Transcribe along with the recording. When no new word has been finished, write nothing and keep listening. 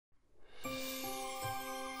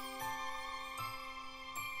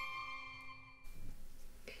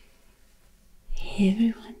Hey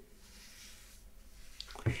everyone.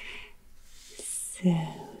 So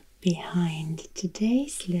behind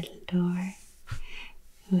today's little door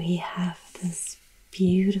we have this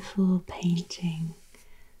beautiful painting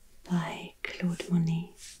by Claude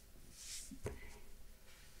Monet.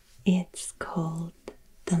 It's called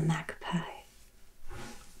the Magpie,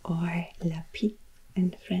 or Lapis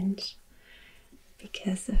in French,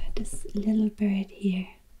 because of this little bird here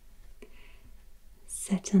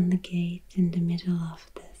set on the gate in the middle of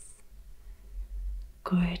this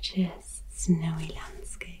gorgeous snowy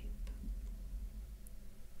landscape.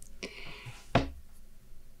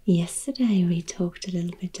 Yesterday we talked a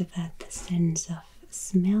little bit about the sense of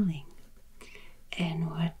smelling and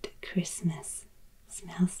what Christmas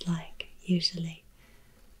smells like usually,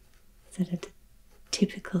 sort of the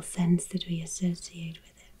typical sense that we associate with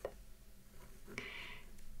it.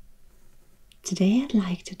 Today I'd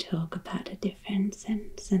like to talk about a different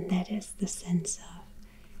sense, and that is the sense of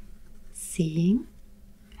seeing,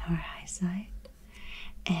 our eyesight,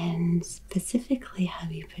 and specifically how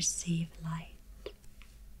we perceive light.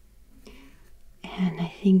 And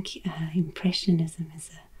I think impressionism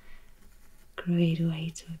is a great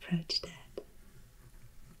way to approach that.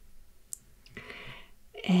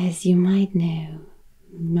 As you might know,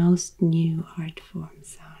 most new art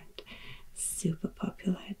forms aren't super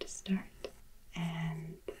popular at the start,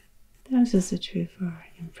 and that was also true for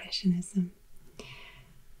impressionism.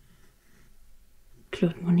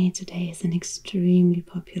 Claude Monet today is an extremely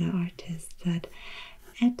popular artist, but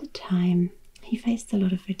at the time he faced a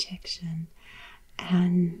lot of rejection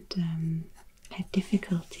and had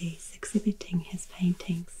difficulties exhibiting his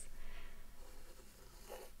paintings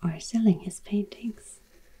or selling his paintings,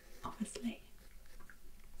 obviously.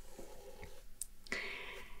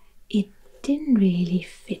 It didn't really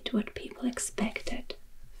fit what people expected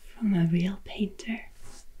from a real painter.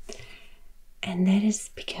 And that is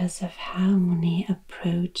because of how Monet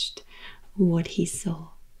approached what he saw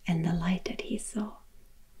and the light that he saw.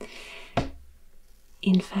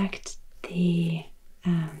 In fact, the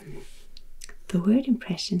word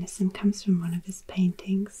impressionism comes from one of his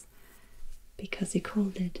paintings, because he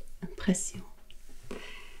called it impression.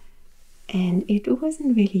 And it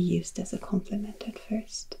wasn't really used as a compliment at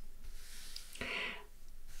first.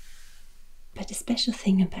 But the special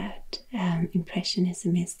thing about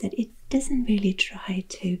impressionism is that it doesn't really try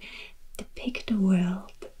to depict the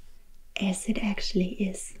world as it actually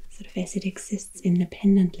is, sort of as it exists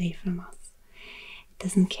independently from us. It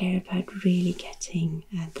doesn't care about really getting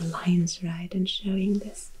the lines right and showing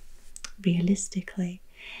this realistically.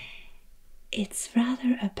 It's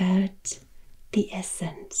rather about the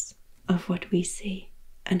essence of what we see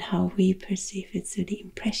and how we perceive it, so the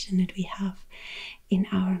impression that we have in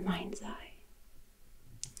our mind's eye.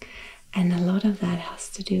 And a lot of that has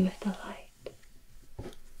to do with the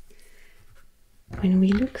light. When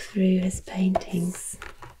we look through his paintings,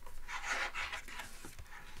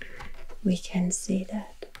 we can see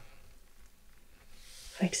that.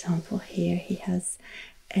 For example, here he has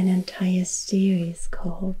an entire series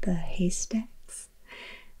called the Haystacks,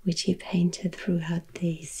 which he painted throughout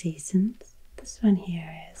the seasons. This one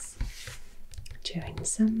here is during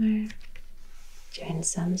summer, during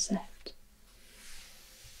sunset.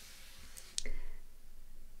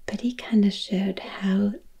 But he kind of showed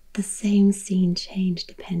how the same scene changed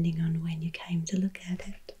depending on when you came to look at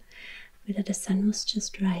it. Whether the sun was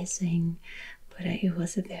just rising, whether it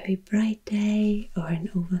was a very bright day or an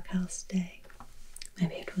overcast day.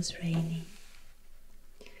 Maybe it was raining.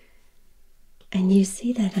 And you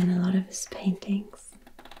see that in a lot of his paintings.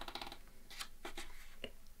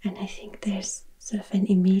 And I think there's sort of an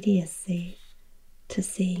immediacy to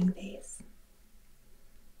seeing these.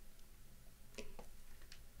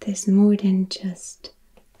 There's more than just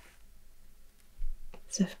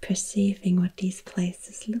sort of perceiving what these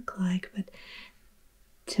places look like, but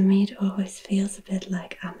to me it always feels a bit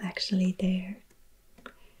like I'm actually there.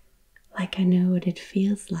 Like I know what it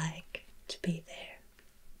feels like to be there.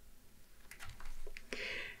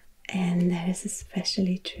 And that is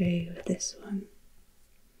especially true with this one.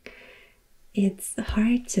 It's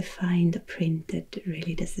hard to find a print that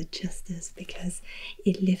really does it justice, because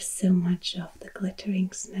it lifts so much of the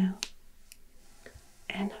glittering snow.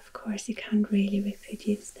 And of course you can't really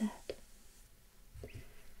reproduce that.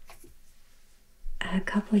 A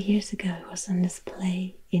couple of years ago it was on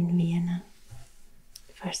display in Vienna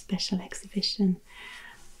for a special exhibition,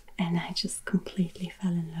 and I just completely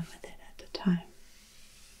fell in love with it at the time.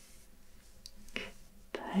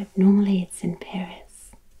 But normally it's in Paris.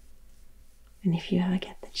 And if you ever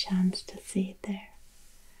get the chance to see it there,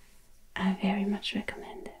 I very much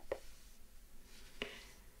recommend it.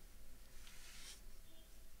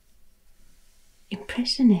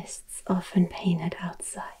 Impressionists often painted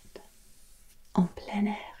outside, en plein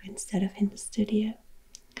air, instead of in the studio,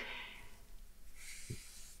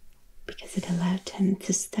 because it allowed them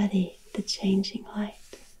to study the changing light.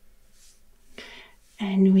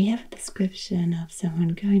 And we have a description of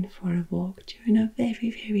someone going for a walk during a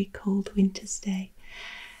very, very cold winter's day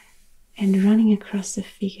and running across a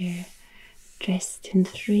figure dressed in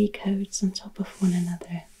 3 coats on top of one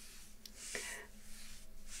another,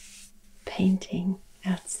 painting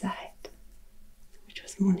outside, which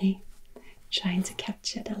was Monet, trying to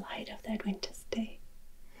capture the light of that winter's day.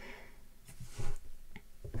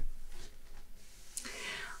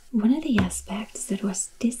 One of the aspects that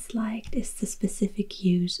was disliked is the specific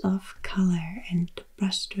use of color and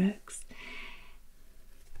brushstrokes.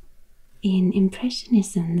 In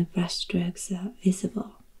Impressionism, the brushstrokes are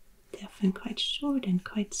visible. They're often quite short and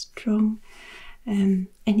quite strong, and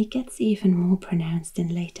it gets even more pronounced in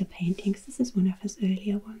later paintings. This is one of his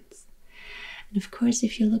earlier ones. And of course,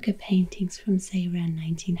 if you look at paintings from, say, around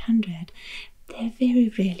 1900, they're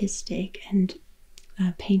very realistic, and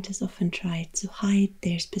painters often try to hide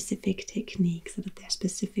their specific techniques or their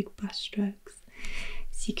specific brushstrokes,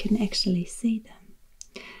 so you can actually see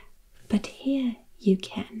them. But here you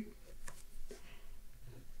can.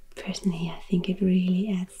 Personally, I think it really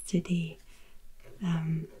adds to the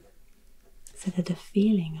sort of the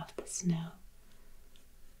feeling of the snow.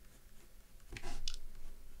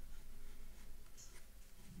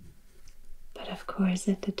 But of course,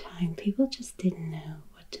 at the time, people just didn't know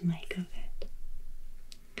what to make of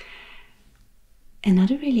it.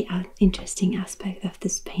 Another really interesting aspect of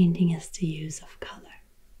this painting is the use of color.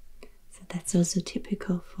 So that's also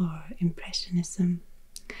typical for Impressionism.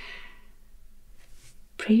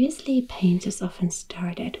 Previously, painters often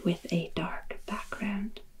started with a dark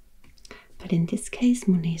background, but in this case,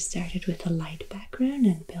 Monet started with a light background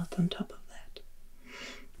and built on top of that.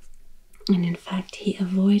 And in fact, he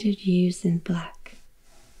avoided using black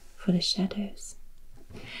for the shadows.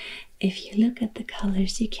 If you look at the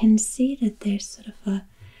colors, you can see that there's sort of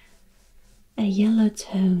a yellow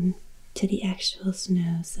tone to the actual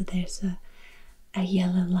snow, so there's a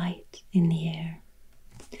yellow light in the air.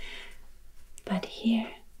 But here,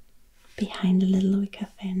 behind the little wicker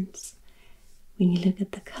fence, when you look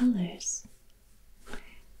at the colors,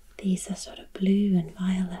 these are sort of blue and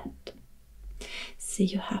violet. So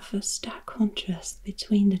you have a stark contrast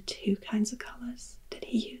between the 2 kinds of colors that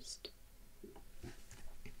he used.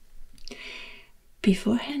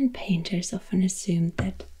 Beforehand, painters often assumed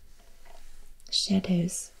that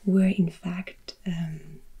shadows were in fact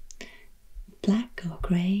black or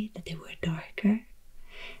grey, that they were darker.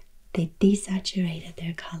 They desaturated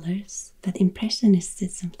their colors, but Impressionists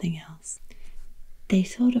did something else. They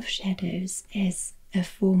thought of shadows as a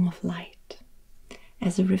form of light,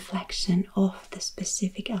 as a reflection of the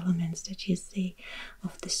specific elements that you see,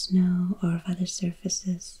 of the snow or of other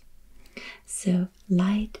surfaces. So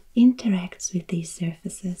light interacts with these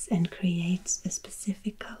surfaces and creates a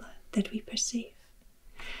specific color that we perceive.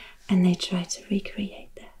 And they try to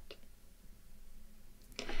recreate that.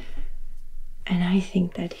 And I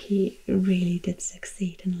think that he really did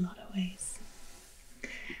succeed in a lot of ways.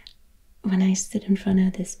 When I stood in front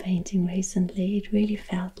of this painting recently, it really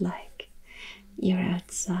felt like you're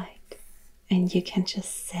outside and you can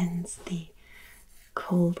just sense the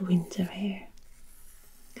cold winter air.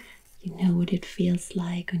 You know what it feels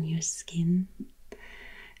like on your skin,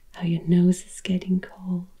 how your nose is getting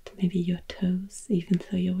cold, maybe your toes, even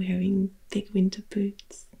though you're wearing big winter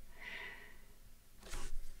boots.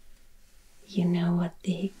 You know what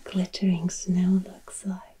the glittering snow looks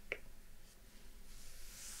like.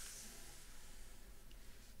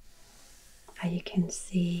 How you can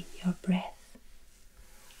see your breath,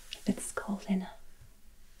 if it's cold enough.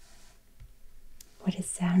 What it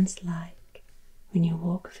sounds like when you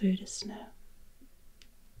walk through the snow.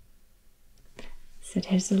 So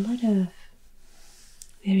there's a lot of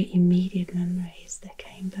very immediate memories that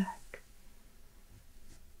came back.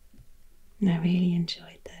 And I really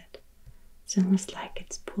enjoyed that. It's almost like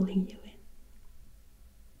it's pulling you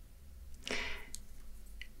in.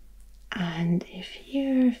 And if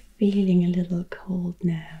you're feeling a little cold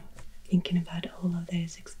now, thinking about all of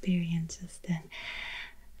those experiences, then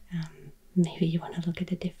maybe you want to look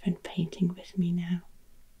at a different painting with me now.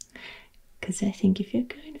 Because I think if you're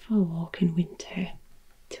going for a walk in winter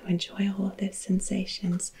to enjoy all of those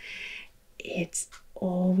sensations, it's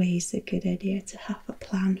always a good idea to have a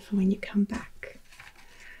plan for when you come back.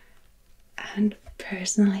 And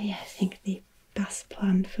personally, I think the best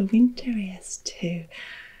plan for winter is to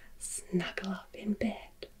snuggle up in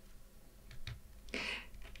bed.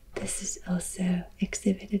 This is also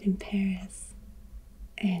exhibited in Paris.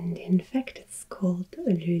 And in fact, it's called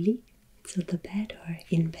Le lit, so the bed or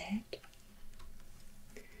in bed.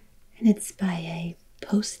 And it's by a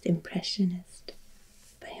post-impressionist,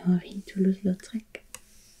 by Henry de Toulouse-Lautrec.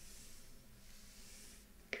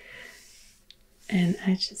 And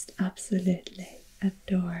I just absolutely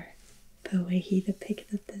adore the way he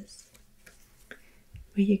depicted this,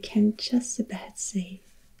 where you can just about see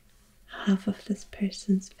half of this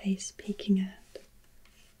person's face peeking out,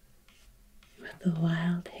 with the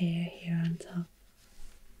wild hair here on top,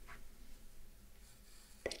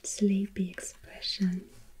 that sleepy expression,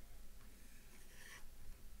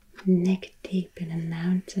 neck deep in a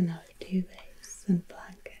mountain of duvets and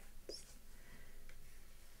blankets,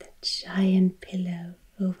 that giant pillow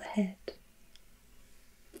overhead.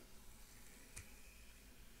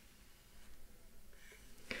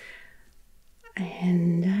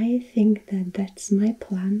 And I think that that's my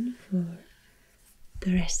plan for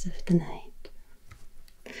the rest of the night.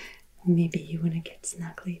 Maybe you want to get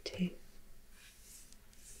snuggly too.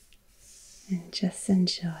 And just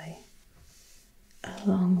enjoy a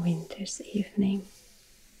long winter's evening,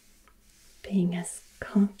 being as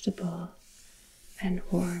comfortable and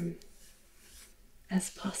warm as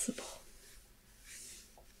possible.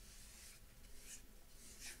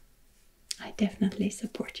 I definitely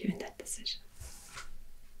support you in that decision.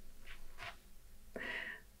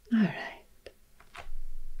 Alright,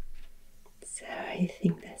 so I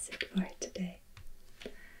think that's it for today.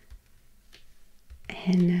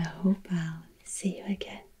 And I hope I'll see you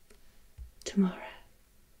again tomorrow.